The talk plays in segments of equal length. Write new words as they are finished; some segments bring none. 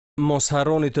Mos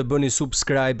harroni të bëni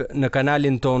subscribe në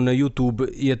kanalin tonë në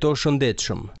YouTube Jeto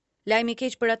Shëndetshëm. Lajmi i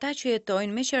keq për ata që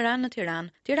jetojnë me qira në Tiranë.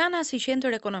 Tirana si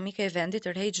qendër ekonomike e vendit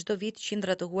tërheq çdo vit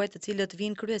qindra të huaj të cilët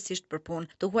vinë kryesisht për punë.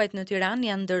 Të huajt në Tiranë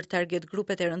janë ndër target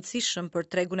grupet e rëndësishëm për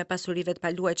tregun e pasurive të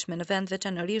paluajtshme në vend,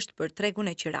 veçanërisht për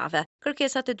tregun e qirave.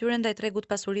 Kërkesat e tyre ndaj tregut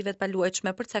pasurive të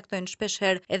paluajtshme përcaktojnë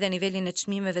shpeshherë edhe nivelin e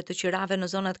çmimeve të qirave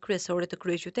në zonat kryesore të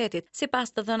kryeqytetit.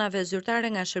 Sipas të dhënave zyrtare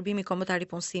nga Shërbimi Kombëtar i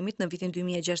Punësimit, në vitin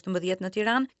 2016 në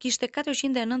Tiranë kishte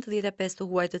 495 të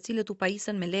huaj të cilët u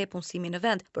pajisën me leje punësimi në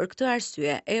vend. Për këtë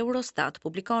arsye, Eurostat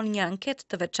publikon një anketë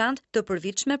të veçantë të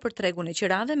përvitshme për tregun e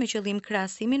qirave me qëllim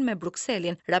krahasimin me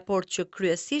Brukselin, raport që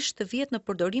kryesisht vjet në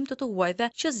përdorim të huajve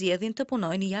që zgjedhin të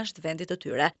punojnë jashtë vendit të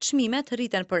tyre. Çmimet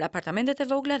rriten për apartamentet e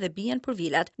vogla dhe bien për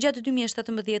vilat. Gjatë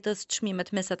 2017-s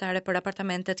çmimet mesatare për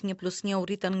apartamentet 1+1 u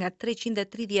rritën nga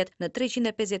 330 në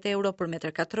 350 euro për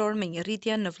metër katror, me një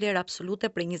rritje në vlerë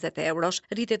absolute për 20 eurosh.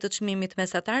 Rritje të çmimit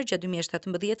mesatar gjatë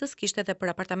 2017-s kishte edhe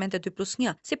për apartamente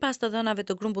 2+1. Sipas të dhënave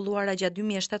të grumbulluara gjatë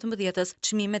 2017-s,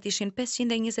 çmimet ishin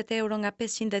 520 euro nga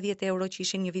 510 euro që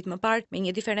ishin një vit më parë, me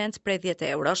një diferencë prej 10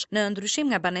 eurosh. Në ndryshim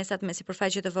nga banesat me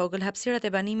sipërfaqe të vogël, hapësirat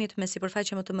e banimit me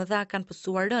sipërfaqe më të mëdha kanë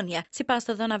pësuar rënje. Sipas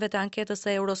të dhënave të anketës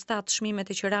së Eurostat,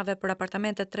 çmimet e qirave për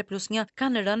apartamentet 3+1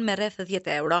 kanë rënë me rreth 10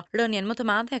 euro. Rënjen më të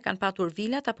madhe kanë patur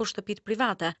vilat apo shtëpitë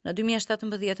private. Në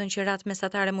 2017 qirat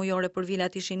mesatare mujore për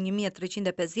vilat ishin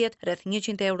 1350, rreth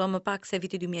 100 euro më pak se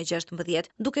viti 2016.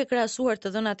 Duke krahasuar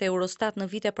të dhënat e Eurostat në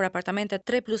vite për apartamentet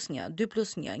 3+1,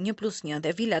 2+1, 1+1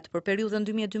 dhe vilat për periudhën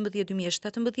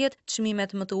 2012-2017,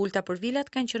 çmimet më të ulta për vilat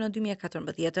kanë qenë në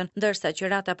 2014, ndërsa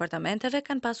qirat e apartamenteve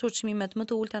kanë pasur çmimet më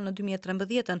të ulta në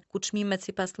 2013, ku çmimet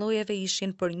sipas llojeve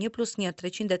ishin për 1+1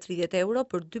 330 euro,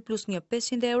 për 2+1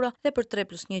 500 euro dhe për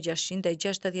 3+1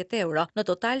 660 euro. Në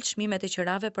total, çmimet e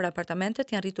qirave për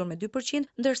apartamentet janë rritur me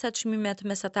 2%, ndërsa çmimet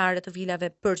mesatare të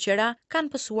vilave për qira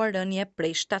kanë pësuar rënje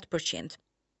prej 7%.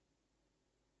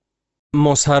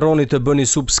 Mos harroni të bëni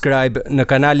subscribe në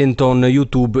kanalin tonë në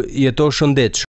YouTube Jeto Shëndetshëm.